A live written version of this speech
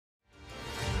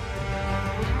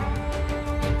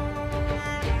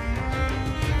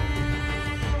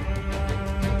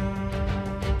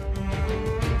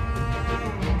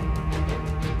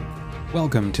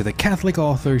Welcome to the Catholic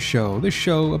Authors Show, the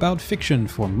show about fiction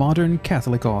for modern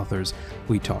Catholic authors.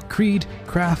 We talk creed,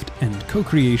 craft, and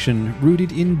co-creation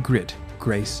rooted in grit,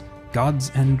 grace, gods,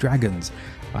 and dragons.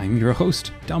 I'm your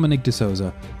host, Dominic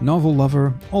D'Souza, novel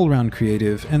lover, all-round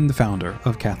creative, and the founder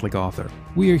of Catholic Author.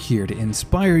 We are here to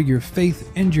inspire your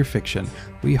faith and your fiction.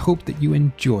 We hope that you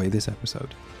enjoy this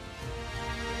episode.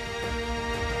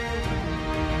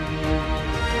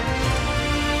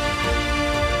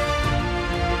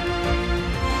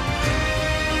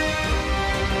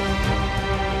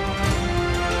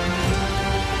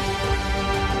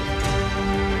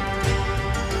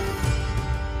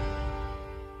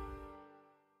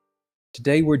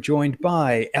 Today we're joined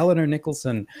by Eleanor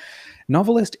Nicholson,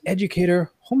 novelist, educator,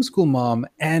 homeschool mom,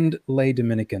 and lay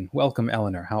Dominican. Welcome,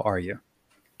 Eleanor. How are you?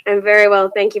 I'm very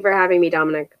well. Thank you for having me,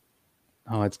 Dominic.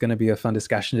 Oh, it's going to be a fun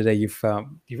discussion today. You've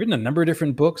written a number of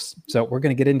different books, so we're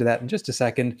going to get into that in just a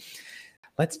second.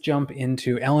 Let's jump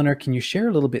into Eleanor. Can you share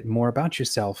a little bit more about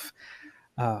yourself?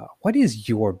 What is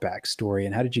your backstory,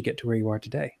 and how did you get to where you are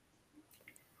today?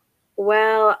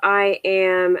 Well, I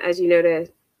am, as you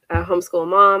noted, a homeschool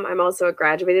mom. I'm also a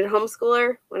graduated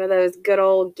homeschooler, one of those good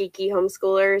old geeky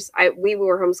homeschoolers. We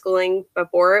were homeschooling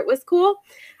before it was cool.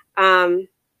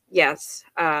 Yes,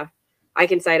 I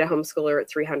can cite a homeschooler at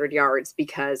 300 yards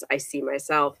because I see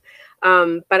myself.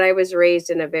 But I was raised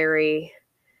in a very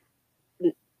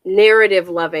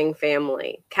narrative-loving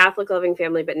family, Catholic-loving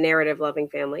family, but narrative-loving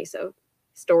family. So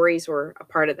stories were a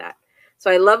part of that. So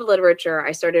I love literature.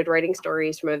 I started writing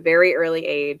stories from a very early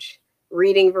age,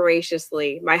 reading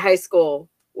voraciously. My high school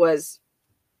was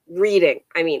reading.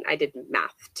 I mean, I did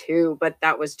math too, but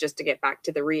that was just to get back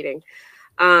to the reading.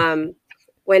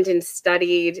 Went and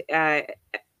studied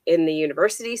in the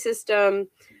university system,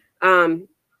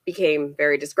 became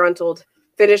very disgruntled,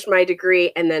 finished my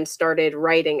degree, and then started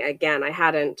writing again. I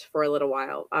hadn't for a little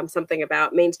while. Something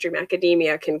about mainstream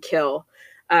academia can kill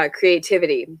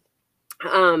creativity.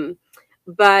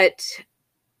 But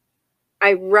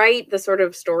I write the sort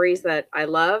of stories that I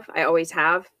love. I always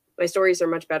have. My stories are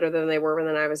much better than they were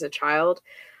when I was a child.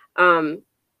 A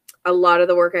lot of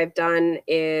the work I've done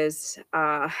is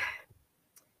the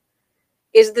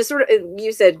sort of,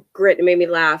 you said grit, it made me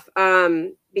laugh,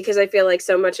 because I feel like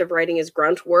so much of writing is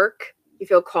grunt work. You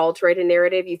feel called to write a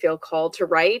narrative. You feel called to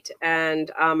write.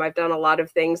 And I've done a lot of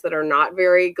things that are not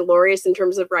very glorious in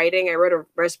terms of writing. I wrote a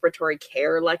respiratory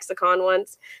care lexicon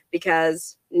once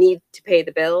because need to pay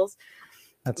the bills.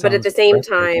 But at the same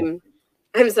time,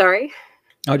 I'm sorry.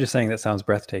 I was just saying that sounds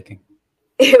breathtaking.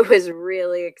 It was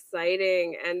really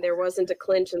exciting. And there wasn't a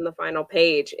clinch in the final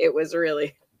page. It was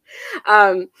really,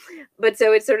 but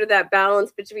so it's sort of that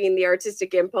balance between the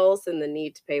artistic impulse and the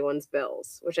need to pay one's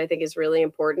bills, which I think is really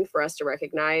important for us to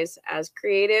recognize as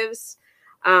creatives.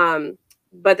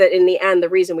 But that in the end, the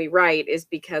reason we write is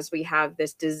because we have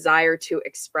this desire to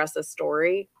express a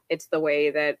story. It's the way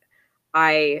that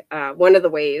one of the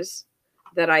ways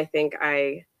that I think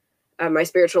my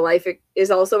spiritual life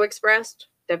is also expressed,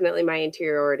 definitely my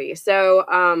interiority. So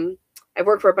I've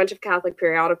worked for a bunch of Catholic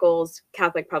periodicals,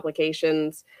 Catholic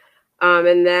publications,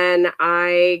 and then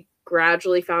I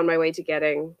gradually found my way to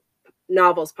getting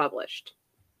novels published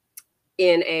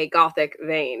in a Gothic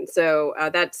vein. So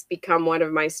that's become one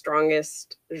of my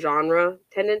strongest genre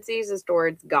tendencies is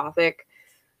towards Gothic.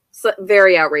 So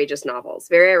very outrageous novels.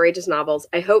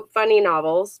 I hope funny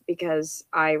novels because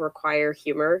I require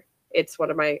humor. It's one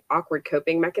of my awkward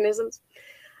coping mechanisms.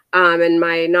 And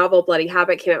my novel Bloody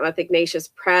Habit came out with Ignatius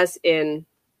Press in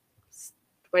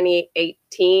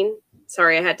 2018.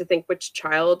 Sorry, I had to think which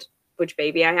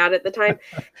baby I had at the time.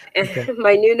 Okay. And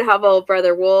my new novel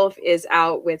Brother Wolf is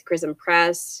out with Chrism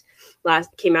Press.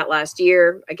 Came out last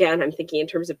year. Again, I'm thinking in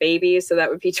terms of babies, so that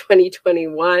would be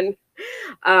 2021.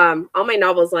 All my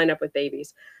novels line up with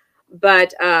babies,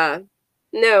 but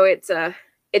no,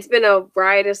 it's been a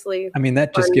riotously. I mean,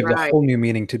 that just gives a whole new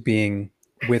meaning to being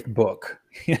with book.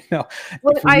 Well,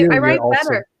 I write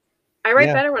better. I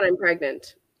write better when I'm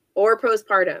pregnant or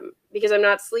postpartum because I'm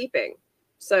not sleeping.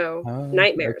 So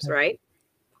nightmares, okay. Right?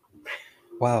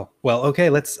 Wow. Well, okay.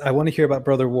 I want to hear about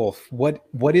Brother Wolf. What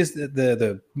is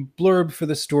the blurb for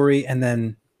the story, and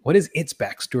then what is its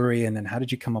backstory, and then how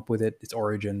did you come up with it, its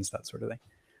origins, that sort of thing?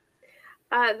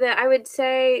 I would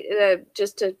say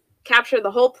just to capture the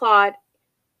whole plot,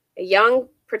 a young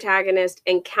protagonist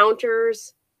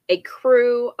encounters a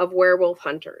crew of werewolf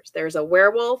hunters. There's a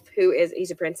werewolf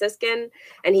he's a Franciscan,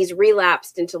 and he's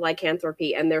relapsed into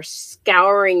lycanthropy, and they're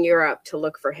scouring Europe to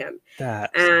look for him.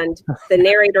 And the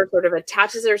narrator sort of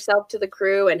attaches herself to the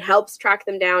crew and helps track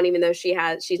them down, even though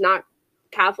she's not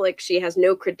Catholic. She has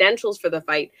no credentials for the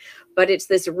fight, but it's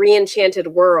this re-enchanted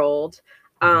world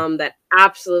that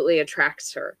absolutely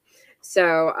attracts her.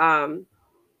 So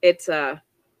it's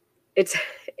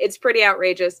it's pretty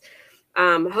outrageous.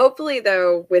 Hopefully,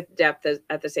 though, with depth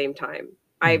at the same time.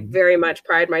 I very much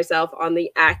pride myself on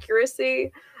the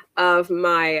accuracy of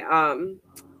my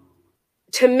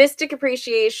Thomistic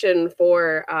appreciation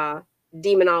for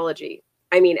demonology.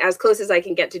 I mean, as close as I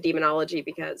can get to demonology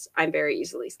because I'm very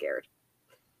easily scared.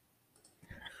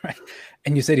 Right.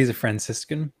 And you said he's a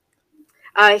Franciscan?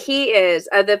 He is.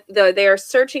 They are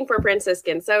searching for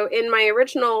Franciscan. So in my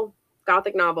original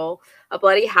Gothic novel, A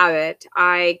Bloody Habit,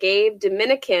 I gave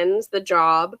Dominicans the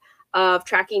job of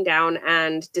tracking down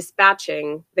and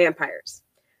dispatching vampires.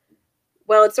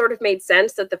 Well, it sort of made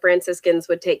sense that the Franciscans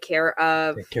would take care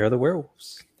of the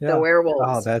werewolves. The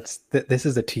werewolves. Oh, this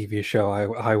is a TV show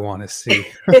I want to see.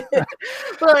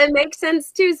 Well, it makes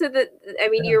sense too. So that, I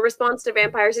mean, your response to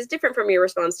vampires is different from your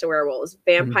response to werewolves.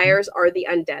 Vampires are the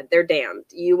undead; they're damned.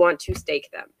 You want to stake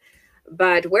them,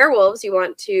 but werewolves you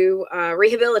want to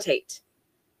rehabilitate.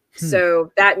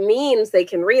 So that means they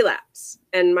can relapse.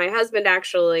 And my husband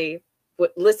actually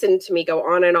listened to me go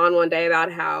on and on one day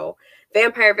about how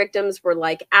vampire victims were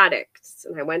like addicts,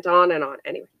 and I went on and on.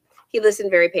 Anyway, he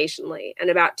listened very patiently. And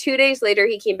about 2 days later,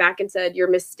 he came back and said, "You're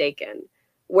mistaken.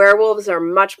 Werewolves are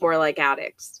much more like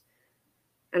addicts."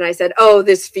 And I said, "Oh,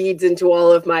 this feeds into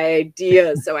all of my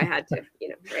ideas." So I had to,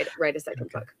 write a second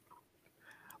book.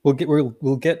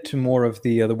 We'll get to more of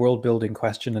the world building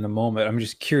question in a moment. I'm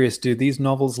just curious, do these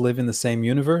novels live in the same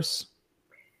universe?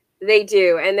 They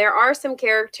do. And there are some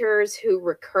characters who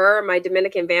recur. My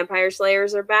Dominican vampire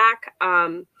slayers are back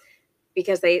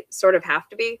because they sort of have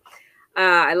to be.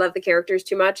 I love the characters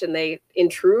too much and they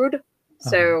intrude.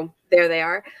 So there they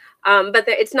are. But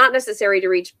it's not necessary to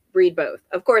read both.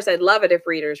 Of course, I'd love it if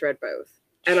readers read both.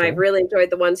 And I've really enjoyed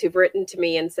the ones who've written to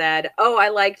me and said, "Oh, I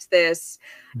liked this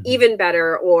even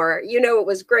better," or, "It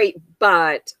was great,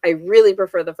 but I really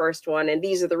prefer the first one. And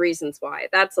these are the reasons why."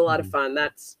 That's a lot of fun.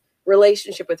 That's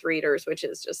relationship with readers, which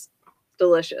is just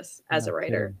delicious as a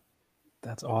writer.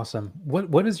 That's awesome.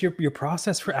 What is your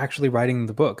process for actually writing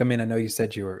the book? I mean, I know you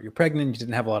said you're pregnant, you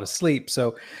didn't have a lot of sleep.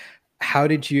 So how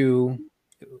did you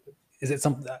do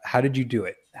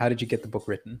it? How did you get the book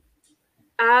written?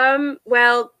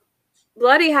 Well,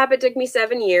 Bloody Habit took me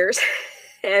 7 years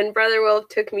and Brother Wolf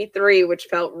took me 3, which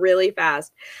felt really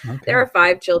fast. There are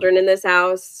 5 children in this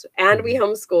house and we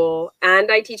homeschool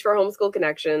and I teach for Homeschool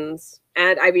Connections.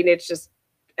 And I mean, it's just,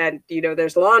 and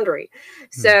there's laundry.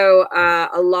 So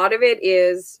a lot of it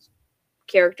is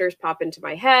characters pop into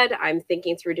my head. I'm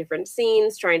thinking through different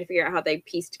scenes, trying to figure out how they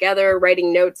piece together,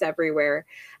 writing notes everywhere.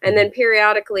 And then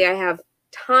periodically I have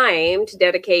time to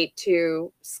dedicate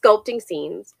to sculpting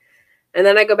scenes. And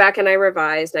then I go back and I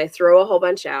revise and I throw a whole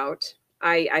bunch out.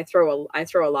 I throw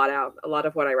a lot out. A lot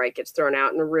of what I write gets thrown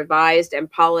out and revised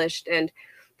and polished. And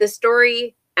the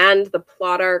story and the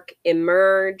plot arc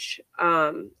emerge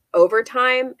over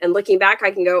time. And looking back,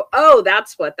 I can go, "Oh,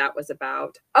 that's what that was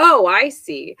about. Oh, I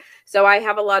see." So I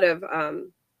have a lot of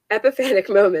epiphanic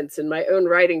moments in my own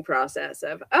writing process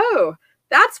of, "Oh,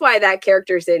 that's why that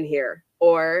character's in here."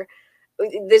 Or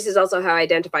this is also how I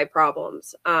identify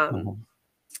problems.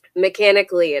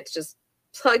 Mechanically, it's just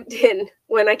plugged in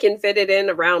when I can fit it in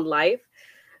around life.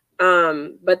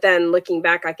 But then looking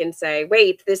back, I can say,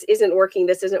 "Wait, this isn't working.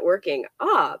 This isn't working.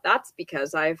 That's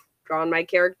because I've drawn my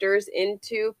characters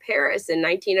into Paris in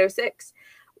 1906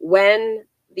 when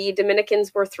the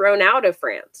Dominicans were thrown out of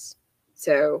France.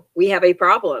 So we have a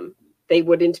problem. They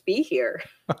wouldn't be here.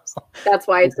 That's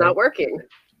why it's not working."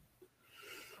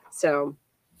 So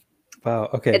wow.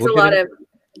 Okay. It's a lot of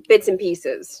bits and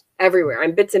pieces everywhere.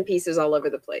 I'm bits and pieces all over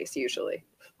the place usually.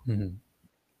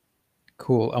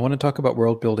 Cool. I want to talk about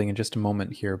world building in just a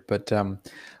moment here, but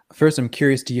first I'm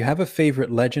curious, do you have a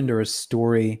favorite legend or a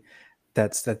story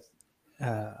that's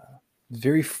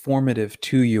very formative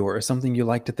to you, or something you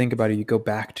like to think about or you go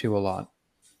back to a lot?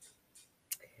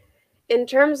 In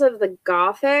terms of the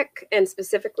Gothic and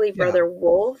specifically Brother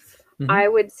Wolf, I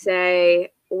would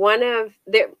say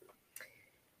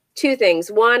two things.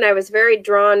 One, I was very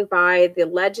drawn by the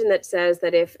legend that says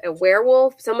that if a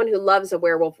werewolf, someone who loves a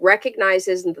werewolf,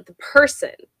 recognizes the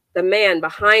person, the man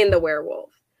behind the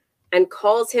werewolf, and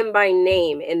calls him by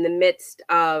name in the midst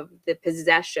of the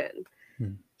possession,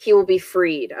 he will be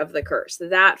freed of the curse.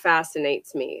 That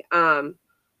fascinates me.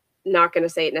 Not going to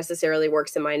say it necessarily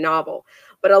works in my novel,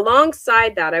 but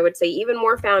alongside that, I would say even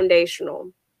more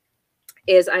foundational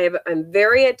is I'm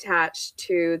very attached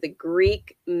to the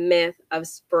Greek myth of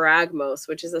Sporagmos,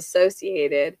 which is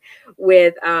associated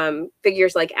with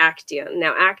figures like Actaeon.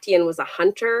 Now, Actaeon was a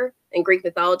hunter in Greek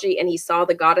mythology, and he saw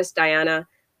the goddess Diana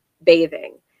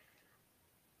bathing.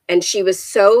 And she was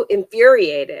so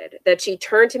infuriated that she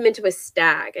turned him into a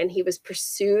stag, and he was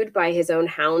pursued by his own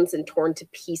hounds and torn to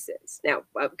pieces. Now,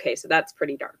 okay, so that's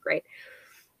pretty dark, right?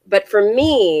 But for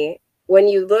me, when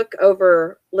you look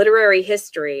over literary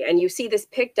history and you see this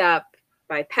picked up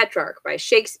by Petrarch, by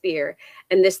Shakespeare,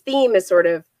 and this theme is sort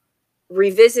of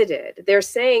revisited, they're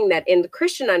saying that in the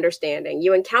Christian understanding,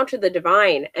 you encounter the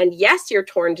divine, and yes, you're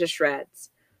torn to shreds,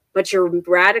 but you're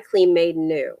radically made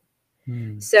new.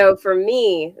 So for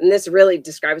me, and this really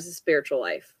describes the spiritual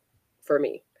life for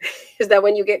me, is that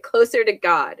when you get closer to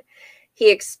God, he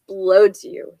explodes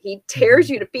you. He tears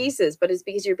you to pieces, but it's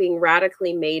because you're being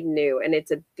radically made new. And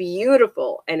it's a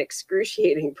beautiful and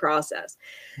excruciating process.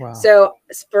 Wow. So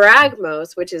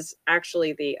Sparagmos, which is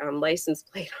actually the license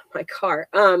plate on my car,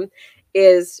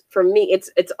 is, for me,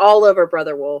 it's all over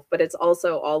Brother Wolf, but it's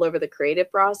also all over the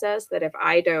creative process, that if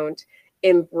I don't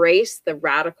embrace the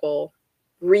radical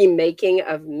remaking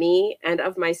of me and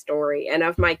of my story and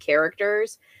of my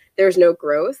characters, there's no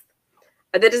growth.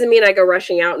 That doesn't mean I go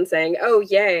rushing out and saying, oh,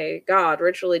 yay, God,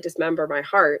 ritually dismember my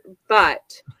heart. But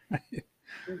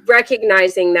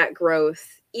recognizing that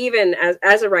growth, even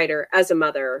as a writer, as a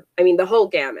mother, I mean, the whole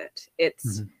gamut,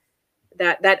 it's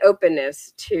that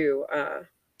openness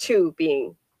to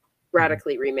being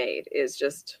radically remade is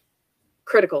just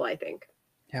critical, I think.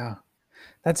 Yeah.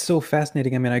 That's so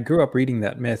fascinating. I mean, I grew up reading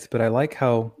that myth, but I like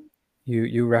how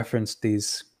you referenced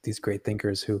these great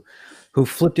thinkers who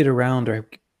flipped it around or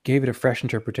gave it a fresh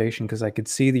interpretation, because I could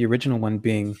see the original one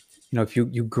being, if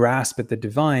you grasp at the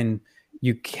divine,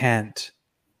 you can't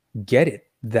get it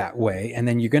that way, and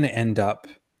then you're going to end up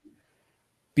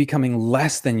becoming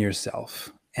less than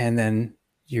yourself, and then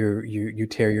you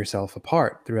tear yourself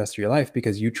apart the rest of your life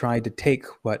because you tried to take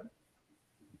what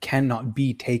cannot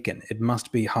be taken. It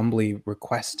must be humbly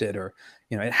requested, or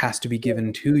it has to be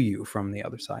given to you from the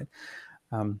other side.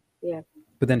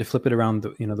 But then to flip it around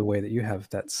the way that you have,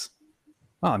 that's,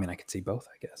 well, I mean, I could see both,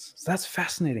 I guess. So that's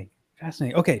fascinating.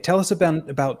 Okay, tell us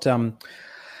about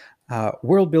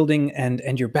world building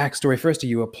and your backstory. First, are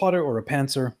you a plotter or a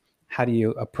pantser? How do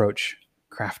you approach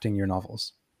crafting your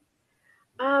novels?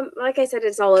 Like I said,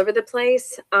 it's all over the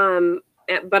place.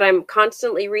 But I'm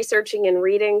constantly researching and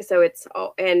reading, so it's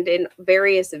all, and in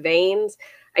various veins.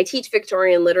 I teach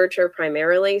Victorian literature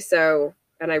primarily,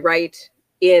 and I write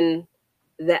in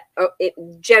that,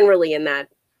 generally in that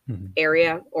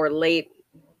area, or late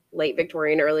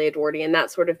Victorian, early Edwardian,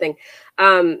 that sort of thing.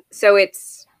 So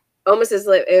it's almost as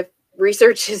if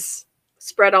research is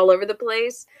spread all over the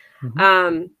place.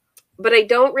 But I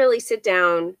don't really sit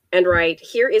down and write,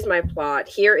 here is my plot,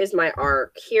 here is my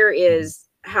arc, here is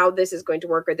how this is going to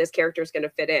work, or this character is going to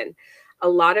fit in. A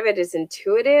lot of it is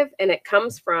intuitive, and it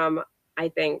comes from, I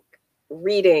think,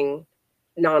 reading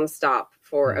nonstop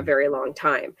for a very long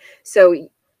time. So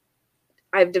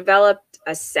I've developed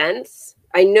a sense.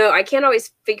 I know I can't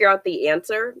always figure out the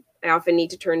answer. I often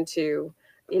need to turn to,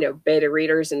 beta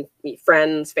readers and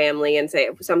friends, family, and say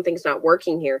something's not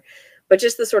working here. But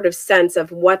just the sort of sense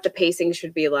of what the pacing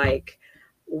should be like,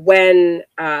 when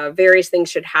various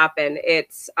things should happen.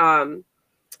 It's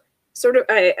sort of,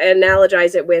 I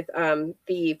analogize it with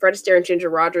the Fred Astaire and Ginger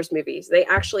Rogers movies. They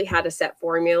actually had a set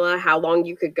formula, how long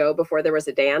you could go before there was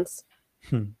a dance.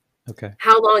 Okay.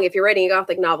 How long, if you're writing a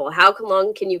Gothic novel, how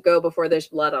long can you go before there's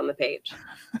blood on the page?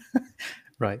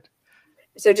 Right.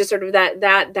 So just sort of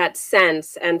that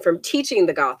sense, and from teaching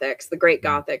the Gothics, the great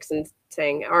Gothics, and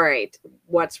saying, all right,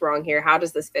 what's wrong here? How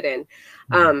does this fit in?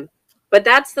 But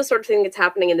that's the sort of thing that's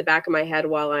happening in the back of my head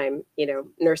while I'm,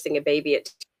 nursing a baby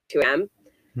at 2 a.m.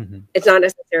 It's not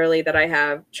necessarily that I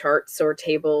have charts or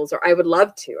tables, or I would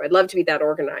love to. I'd love to be that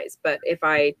organized. But if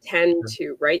I tend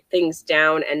to write things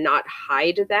down and not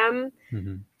hide them,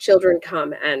 children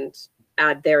come and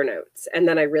add their notes. And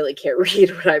then I really can't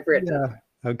read what I've written. Yeah.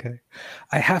 Okay.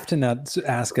 I have to now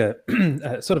ask a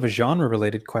sort of a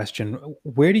genre-related question.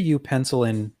 Where do you pencil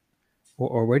in,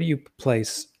 or where do you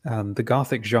place the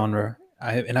Gothic genre?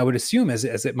 And I would assume as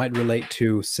it might relate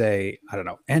to, say, I don't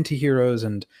know, anti-heroes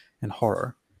and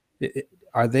horror.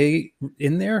 Are they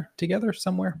in there together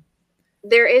somewhere?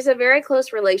 There is a very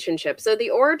close relationship. So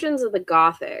the origins of the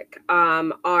Gothic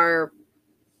are,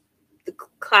 the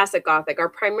classic Gothic are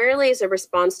primarily as a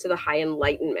response to the High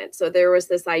Enlightenment. So there was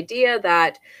this idea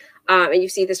that, and you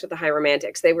see this with the High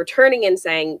Romantics, they were turning and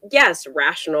saying, yes,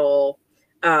 rational,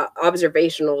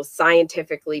 observational,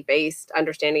 scientifically based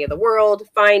understanding of the world,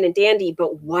 fine and dandy,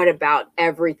 but what about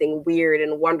everything weird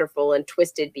and wonderful and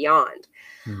twisted beyond?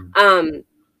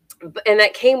 And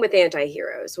that came with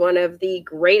anti-heroes. One of the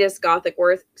greatest Gothic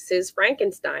works is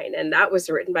Frankenstein, and that was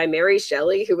written by Mary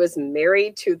Shelley, who was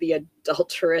married to the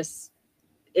adulterous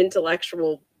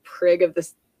intellectual prig of the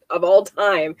of all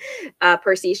time,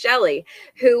 Percy Shelley,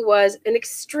 who was an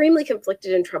extremely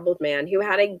conflicted and troubled man who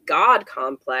had a God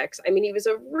complex. I mean, he was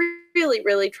a really,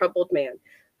 really troubled man,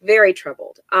 very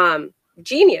troubled.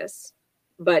 Genius,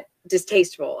 but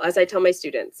distasteful. As I tell my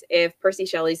students, if Percy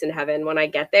Shelley's in heaven, when I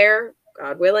get there,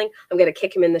 God willing, I'm going to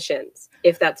kick him in the shins,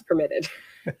 if that's permitted,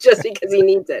 just because he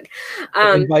needs it.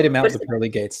 Invite him out the pearly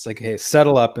gates. It's like, hey,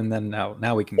 settle up, and then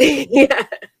now we can go. Yeah.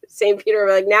 St. Peter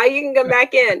were like, now you can come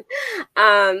back in.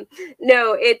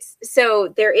 No, it's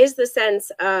so there is the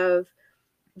sense of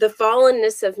the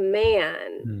fallenness of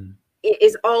man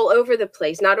is all over the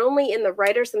place, not only in the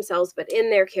writers themselves, but in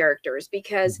their characters.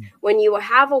 Because when you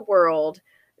have a world,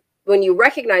 when you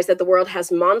recognize that the world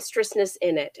has monstrousness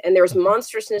in it, and there's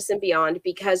monstrousness and beyond,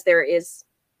 because there is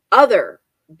other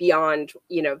beyond,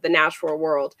 the natural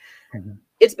world.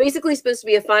 It's basically supposed to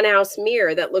be a funhouse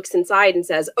mirror that looks inside and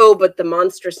says, oh, but the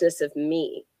monstrousness of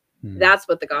me. That's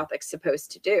what the Gothic's supposed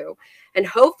to do. And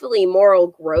hopefully moral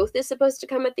growth is supposed to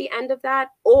come at the end of that,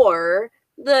 or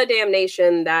the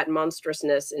damnation that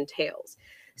monstrousness entails.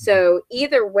 So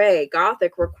either way,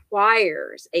 Gothic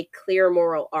requires a clear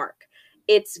moral arc.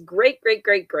 Its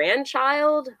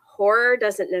great-great-great-grandchild, horror,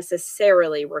 doesn't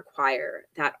necessarily require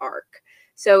that arc.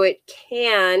 So it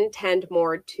can tend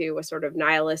more to a sort of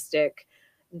nihilistic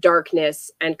darkness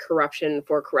and corruption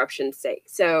for corruption's sake.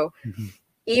 So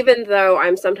even though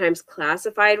I'm sometimes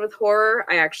classified with horror,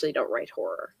 I actually don't write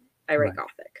horror. I write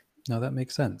Gothic. No, that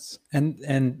makes sense. And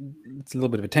it's a little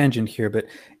bit of a tangent here, but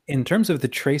in terms of the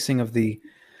tracing of the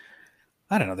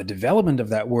development of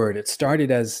that word, it started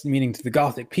as meaning to the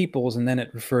Gothic peoples, and then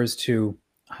it refers to,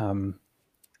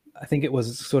 I think it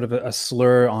was sort of a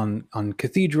slur on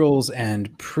cathedrals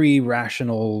and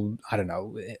pre-rational,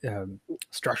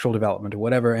 structural development or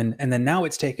whatever. And then now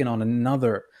it's taken on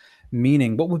another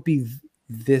meaning. What would be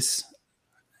this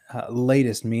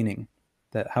latest meaning?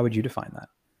 How would you define that?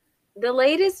 The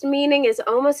latest meaning is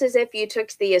almost as if you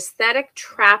took the aesthetic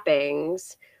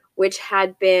trappings, which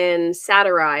had been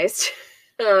satirized,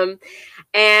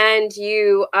 and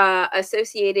you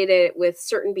associated it with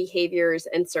certain behaviors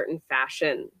and certain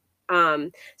fashion.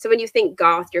 So when you think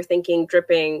goth, you're thinking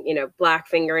dripping, black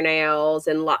fingernails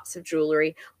and lots of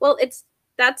jewelry. Well,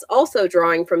 that's also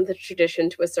drawing from the tradition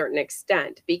to a certain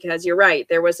extent, because you're right,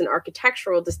 there was an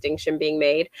architectural distinction being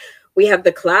made. We have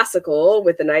the classical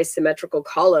with the nice symmetrical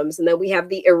columns, and then we have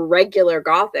the irregular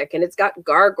Gothic, and it's got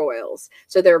gargoyles.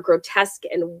 So they're grotesque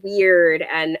and weird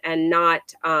and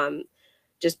not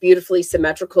just beautifully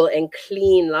symmetrical and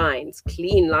clean lines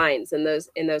in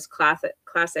those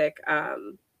classic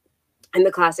in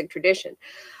the classic tradition.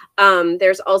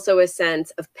 There's also a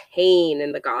sense of pain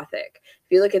in the Gothic.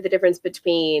 If you look at the difference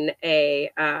between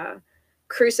a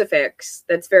crucifix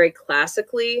that's very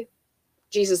classically,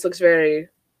 Jesus looks very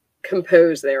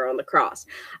composed there on the cross.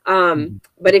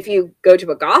 But if you go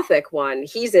to a Gothic one,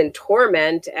 he's in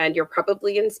torment, and you're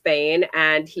probably in Spain,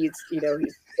 and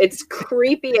it's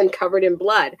creepy and covered in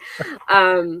blood,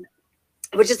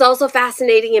 which is also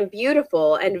fascinating and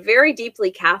beautiful and very deeply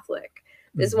Catholic.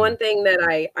 There's one thing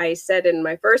that I said in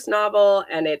my first novel,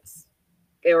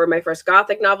 or my first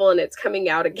Gothic novel, and it's coming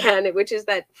out again, which is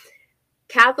that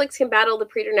Catholics can battle the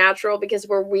preternatural because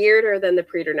we're weirder than the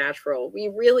preternatural. We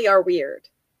really are weird.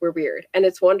 We're weird, and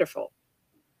it's wonderful.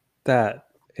 That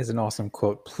is an awesome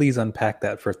quote. Please unpack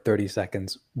that for 30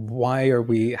 seconds.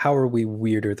 How are we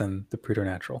weirder than the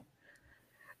preternatural?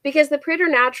 Because the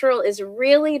preternatural is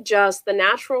really just the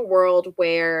natural world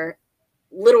where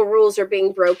little rules are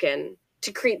being broken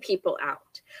to creep people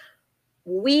out.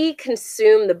 We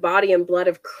consume the body and blood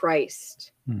of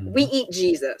Christ. We eat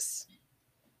Jesus.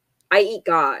 I eat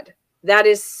God. That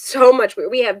is so much.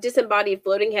 We have disembodied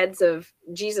floating heads of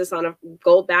Jesus on a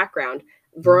gold background.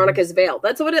 Veronica's veil.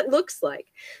 That's what it looks like.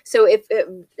 So if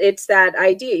it's that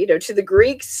idea, to the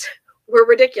Greeks, we're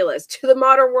ridiculous. To the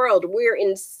modern world, we're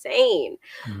insane.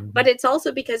 But it's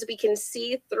also because we can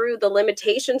see through the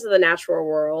limitations of the natural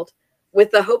world with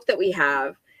the hope that we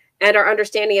have, and our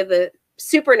understanding of the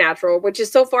supernatural, which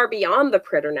is so far beyond the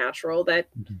preternatural that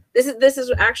this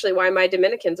is actually why my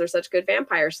Dominicans are such good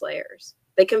vampire slayers.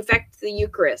 They confect the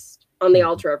Eucharist on the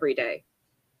altar every day.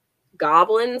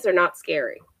 Goblins are not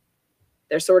scary.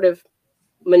 They're sort of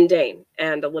mundane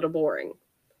and a little boring,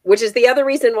 which is the other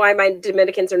reason why my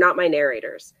Dominicans are not my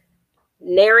narrators.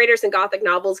 Narrators in Gothic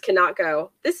novels cannot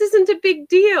go, this isn't a big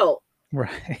deal.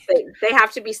 Right. They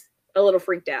have to be a little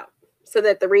freaked out so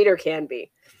that the reader can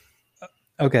be.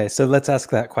 Okay, so let's ask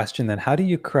that question then. How do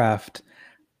you craft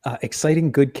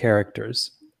exciting, good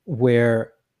characters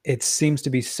where it seems to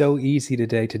be so easy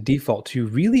today to default to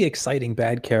really exciting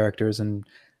bad characters and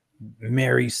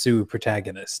Mary Sue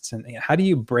protagonists. And how do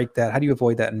you break that? How do you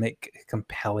avoid that and make a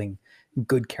compelling,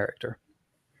 good character?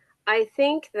 I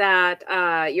think that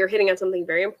you're hitting on something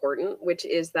very important, which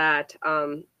is that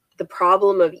the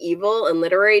problem of evil in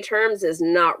literary terms is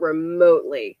not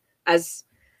remotely as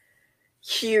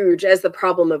huge as the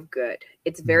problem of good.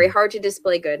 It's very hard to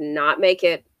display good and not make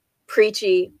it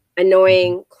preachy,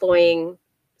 annoying, cloying,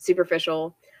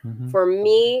 superficial. For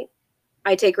me,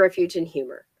 I take refuge in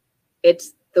humor.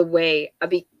 It's the way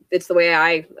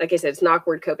I, like I said, it's an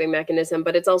awkward coping mechanism,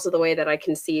 but it's also the way that I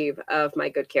conceive of my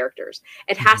good characters.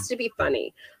 It has to be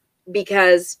funny,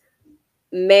 because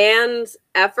man's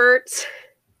efforts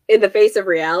in the face of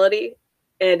reality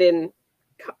and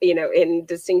in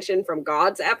distinction from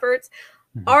God's efforts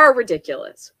are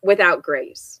ridiculous without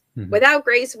grace. Without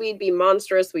grace, we'd be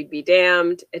monstrous, we'd be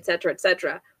damned, etc.,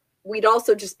 etc. We'd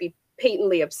also just be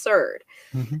patently absurd.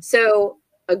 So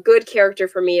a good character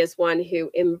for me is one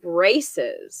who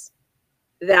embraces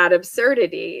that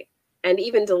absurdity and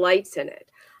even delights in it.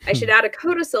 I should add a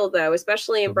codicil, though,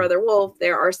 especially in Brother Wolf.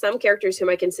 There are some characters whom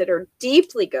I consider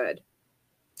deeply good,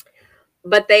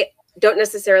 but they don't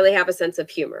necessarily have a sense of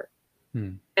humor.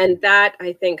 And that,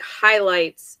 I think,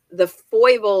 highlights the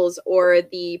foibles or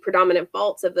the predominant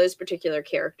faults of those particular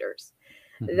characters.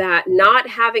 That not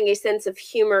having a sense of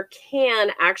humor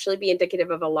can actually be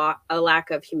indicative of a lack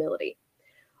of humility,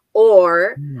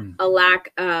 or a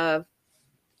lack of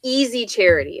easy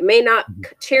charity.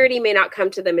 Charity may not come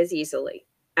to them as easily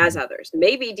as others.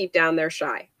 Maybe deep down they're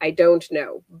shy. I don't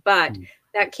know, but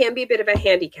that can be a bit of a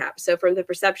handicap. So from the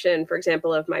perception, for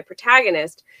example, of my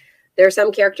protagonist, there are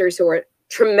some characters who are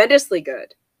tremendously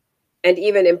good and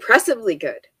even impressively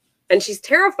good, and she's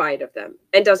terrified of them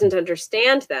and doesn't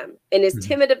understand them and is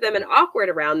timid of them and awkward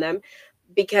around them,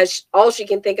 because all she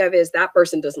can think of is that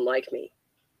person doesn't like me.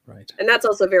 Right. And that's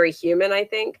also very human, I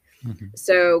think.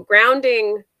 So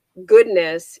grounding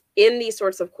goodness in these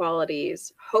sorts of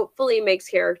qualities hopefully makes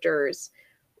characters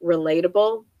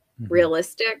relatable,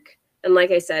 realistic, and,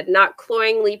 like I said, not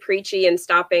cloyingly preachy and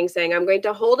stopping saying, I'm going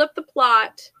to hold up the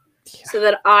plot so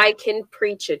that I can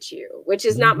preach at you, which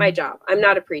is not my job. I'm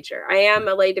not a preacher. I am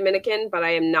a lay Dominican, but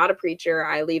I am not a preacher.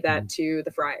 I leave that to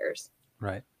the friars.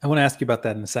 Right. I want to ask you about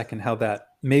that in a second, how that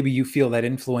maybe you feel that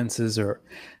influences or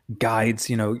guides,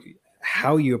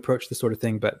 how you approach this sort of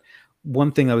thing. But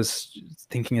one thing I was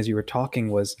thinking as you were talking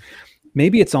was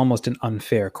maybe it's almost an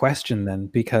unfair question then,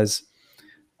 because,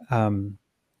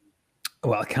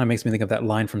 it kind of makes me think of that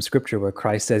line from scripture where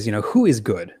Christ says, who is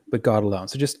good but God alone?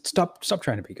 So just stop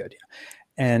trying to be good.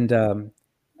 And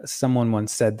someone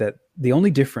once said that the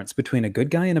only difference between a good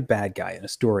guy and a bad guy in a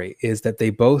story is that they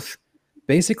both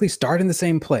basically start in the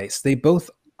same place. They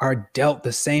both are dealt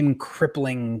the same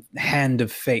crippling hand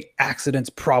of fate,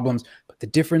 accidents, problems, but the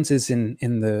difference is in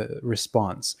the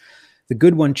response. The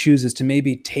good one chooses to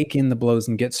maybe take in the blows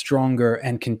and get stronger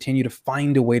and continue to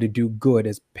find a way to do good,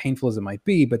 as painful as it might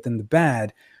be. But then the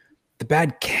bad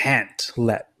can't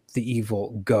let the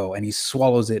evil go, and he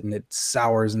swallows it and it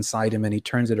sours inside him and he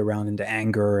turns it around into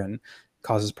anger and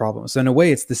causes problems. So in a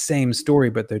way, it's the same story,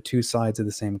 but they're two sides of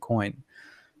the same coin.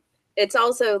 It's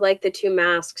also like the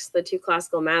two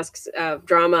classical masks of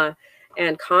drama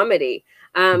and comedy.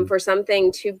 For something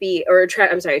to be,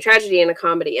 tragedy and a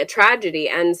comedy. A tragedy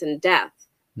ends in death.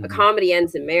 A comedy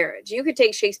ends in marriage. You could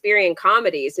take Shakespearean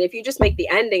comedies, and if you just make the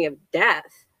ending of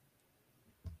death,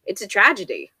 it's a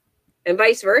tragedy. And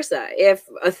vice versa. If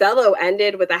Othello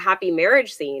ended with a happy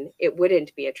marriage scene, it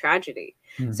wouldn't be a tragedy.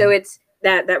 So it's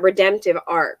that redemptive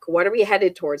arc. What are we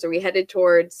headed towards? Are we headed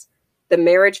towards the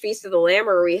marriage feast of the Lamb,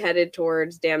 or are we headed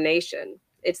towards damnation?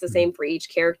 It's the same for each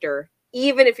character,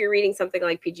 even if you're reading something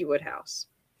like P.G. Wodehouse.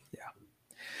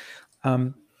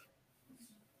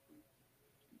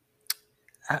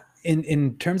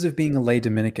 In terms of being a lay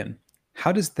Dominican,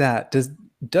 how does that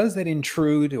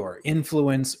intrude or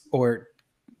influence or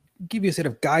give you a set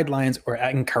of guidelines or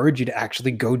encourage you to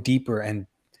actually go deeper and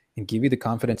give you the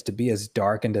confidence to be as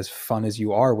dark and as fun as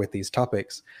you are with these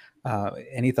topics?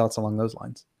 Any thoughts along those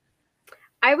lines?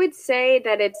 I would say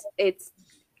that it's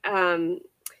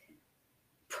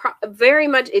very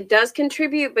much, it does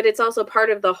contribute, but it's also part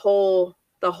of the whole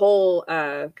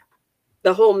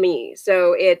me.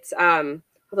 So it's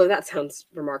although that sounds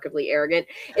remarkably arrogant,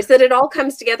 it's that it all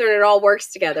comes together and it all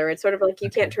works together. It's sort of like you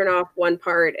can't turn off one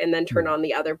part and then turn on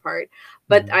the other part.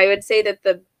 But I would say that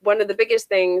one of the biggest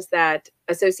things that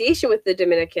association with the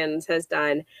Dominicans has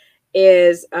done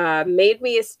is made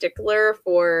me a stickler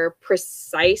for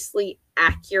precisely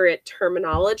accurate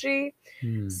terminology.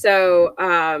 So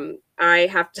I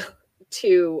have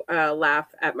to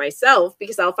laugh at myself,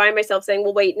 because I'll find myself saying,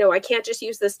 well, wait, no, I can't just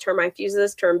use this term. I have to use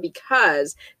this term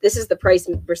because this is the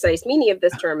precise meaning of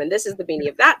this term, and this is the meaning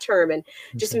of that term. And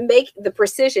just make the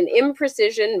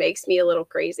imprecision makes me a little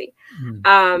crazy.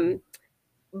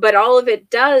 But all of it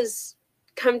does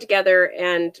come together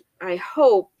and I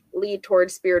hope lead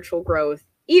towards spiritual growth,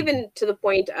 even to the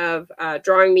point of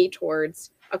drawing me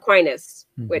towards Aquinas,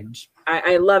 which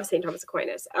I love St. Thomas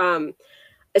Aquinas.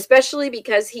 Especially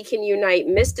because he can unite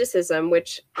mysticism,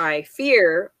 which I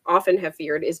often have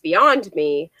feared is beyond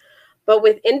me, but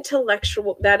with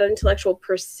intellectual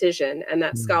precision and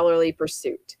that scholarly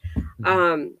pursuit.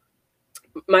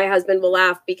 My husband will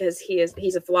laugh because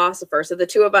he's a philosopher. So the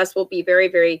two of us will be very,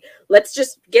 very, let's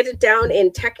just get it down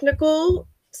in technical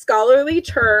scholarly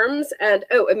terms and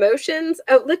emotions.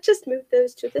 Let's just move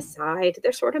those to the side.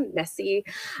 They're sort of messy.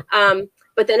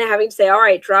 But then having to say, all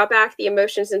right, draw back the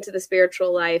emotions into the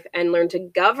spiritual life and learn to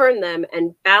govern them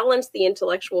and balance the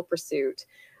intellectual pursuit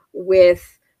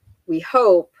with, we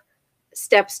hope,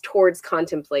 steps towards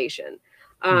contemplation.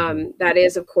 That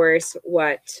is, of course,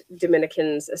 what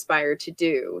Dominicans aspire to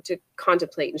do, to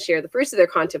contemplate and share the fruits of their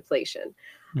contemplation.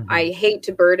 I hate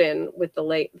to burden with the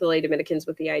lay Dominicans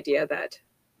with the idea that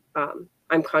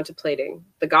I'm contemplating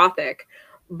the Gothic,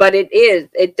 but it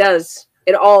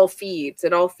all feeds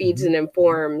and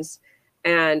informs.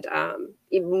 And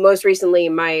most recently,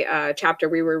 my chapter,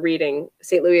 we were reading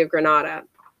St. Louis of Granada,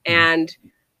 and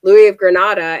Louis of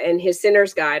Granada and his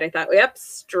Sinner's Guide. I thought, yep,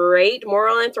 straight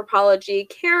moral anthropology,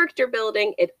 character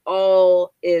building. It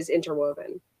all is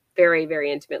interwoven, very,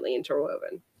 very intimately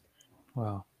interwoven.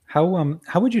 Wow. How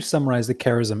would you summarize the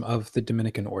charism of the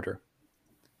Dominican order?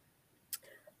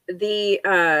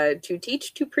 To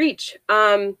teach, to preach.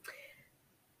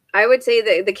 I would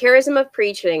say the charism of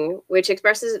preaching, which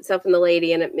expresses itself in the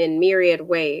laity in myriad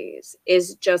ways,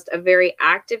 is just a very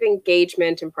active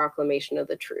engagement and proclamation of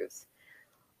the truth,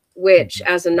 which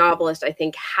as a novelist, I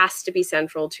think has to be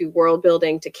central to world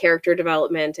building, to character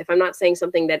development. If I'm not saying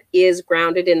something that is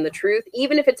grounded in the truth,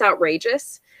 even if it's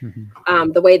outrageous,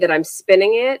 the way that I'm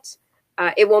spinning it,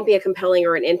 it won't be a compelling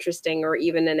or an interesting or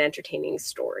even an entertaining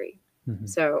story.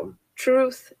 So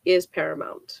truth is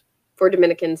paramount for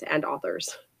Dominicans and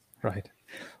authors. Right.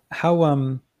 How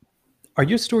are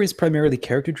your stories primarily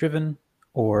character driven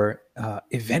or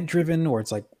event driven, or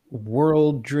it's like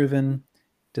world driven?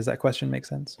 Does that question make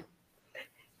sense?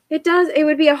 It does. It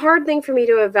would be a hard thing for me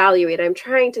to evaluate. I'm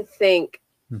trying to think.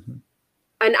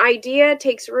 An idea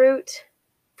takes root.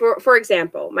 For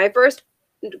example, my first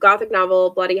Gothic novel,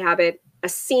 Bloody Habit, a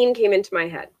scene came into my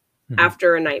head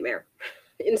after a nightmare,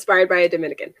 inspired by a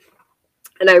Dominican.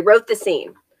 And I wrote the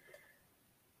scene.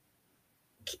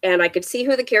 And I could see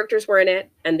who the characters were in it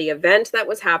and the event that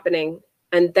was happening.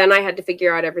 And then I had to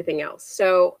figure out everything else.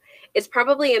 So it's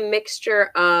probably a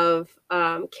mixture of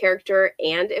character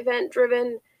and event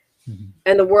driven.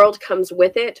 And the world comes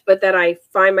with it. But that I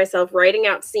find myself writing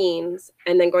out scenes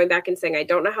and then going back and saying, I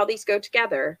don't know how these go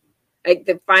together. Like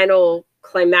the final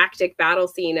climactic battle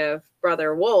scene of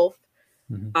Brother Wolf,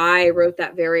 I wrote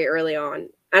that very early on.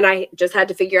 And I just had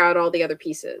to figure out all the other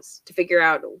pieces to figure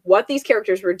out what these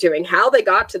characters were doing, how they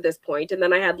got to this point. And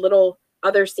then I had little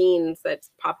other scenes that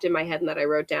popped in my head and that I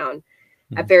wrote down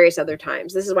at various other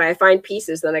times. This is why I find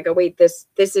pieces. Then I go, wait, this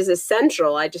is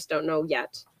essential. I just don't know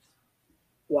yet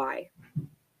why.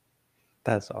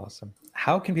 That's awesome.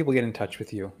 How can people get in touch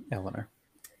with you, Eleanor?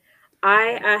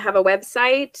 I have a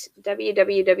website,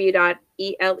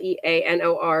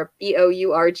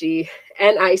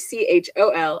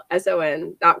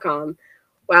 www.eleanorbourgnichonson.com.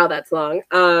 Wow, that's long.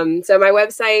 So my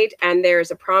website, and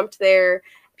there's a prompt there.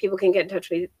 People can get in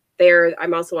touch with me there.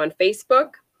 I'm also on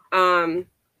Facebook.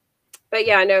 But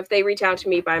yeah, I know if they reach out to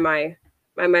me by my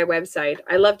website,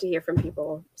 I love to hear from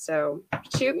people. So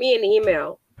shoot me an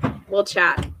email. We'll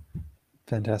chat.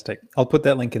 Fantastic. I'll put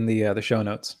that link in the show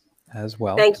notes as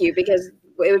well. Thank you, because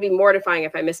it would be mortifying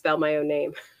if I misspelled my own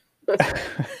name.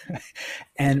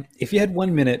 And if you had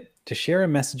 1 minute to share a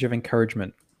message of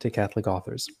encouragement to Catholic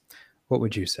authors, what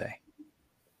would you say?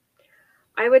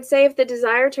 I would say if the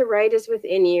desire to write is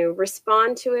within you,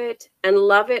 respond to it and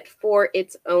love it for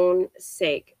its own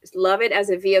sake. Love it as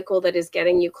a vehicle that is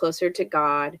getting you closer to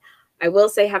God. I will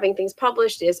say having things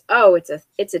published is,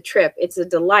 it's a trip, it's a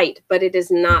delight, but it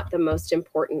is not the most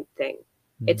important thing.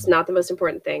 It's not the most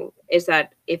important thing. Is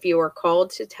that if you are called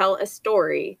to tell a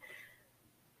story,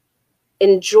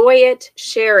 enjoy it,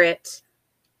 share it,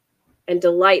 and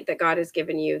delight that God has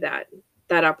given you that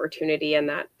opportunity and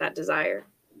that desire.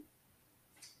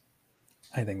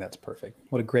 I think that's perfect.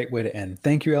 What a great way to end.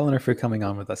 Thank you, Eleanor, for coming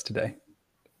on with us today.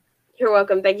 You're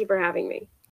welcome. Thank you for having me.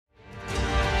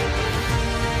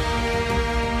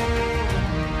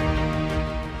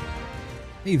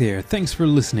 Hey there, thanks for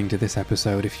listening to this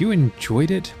episode. If you enjoyed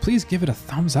it, please give it a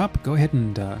thumbs up. Go ahead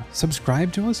and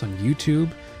subscribe to us on YouTube,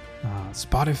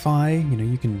 Spotify.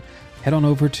 You can head on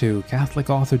over to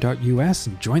catholicauthor.us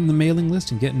and join the mailing list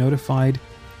and get notified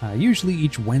usually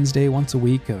each Wednesday, once a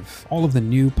week, of all of the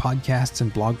new podcasts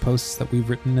and blog posts that we've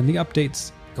written and the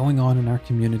updates going on in our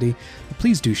community. But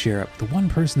please do share it. The one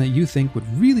person that you think would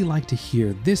really like to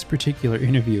hear this particular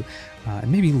interview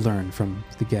and maybe learn from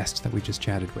the guest that we just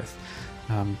chatted with.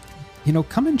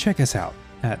 Come and check us out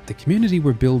at the community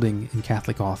we're building in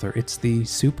Catholic Author. It's the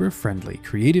super friendly,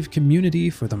 creative community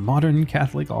for the modern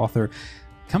Catholic author.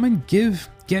 Come and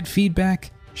get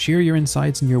feedback, share your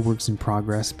insights and your works in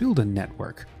progress, build a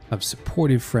network of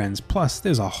supportive friends. Plus,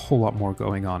 there's a whole lot more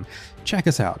going on. Check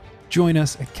us out. Join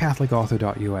us at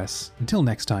catholicauthor.us. Until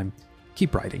next time,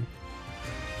 keep writing.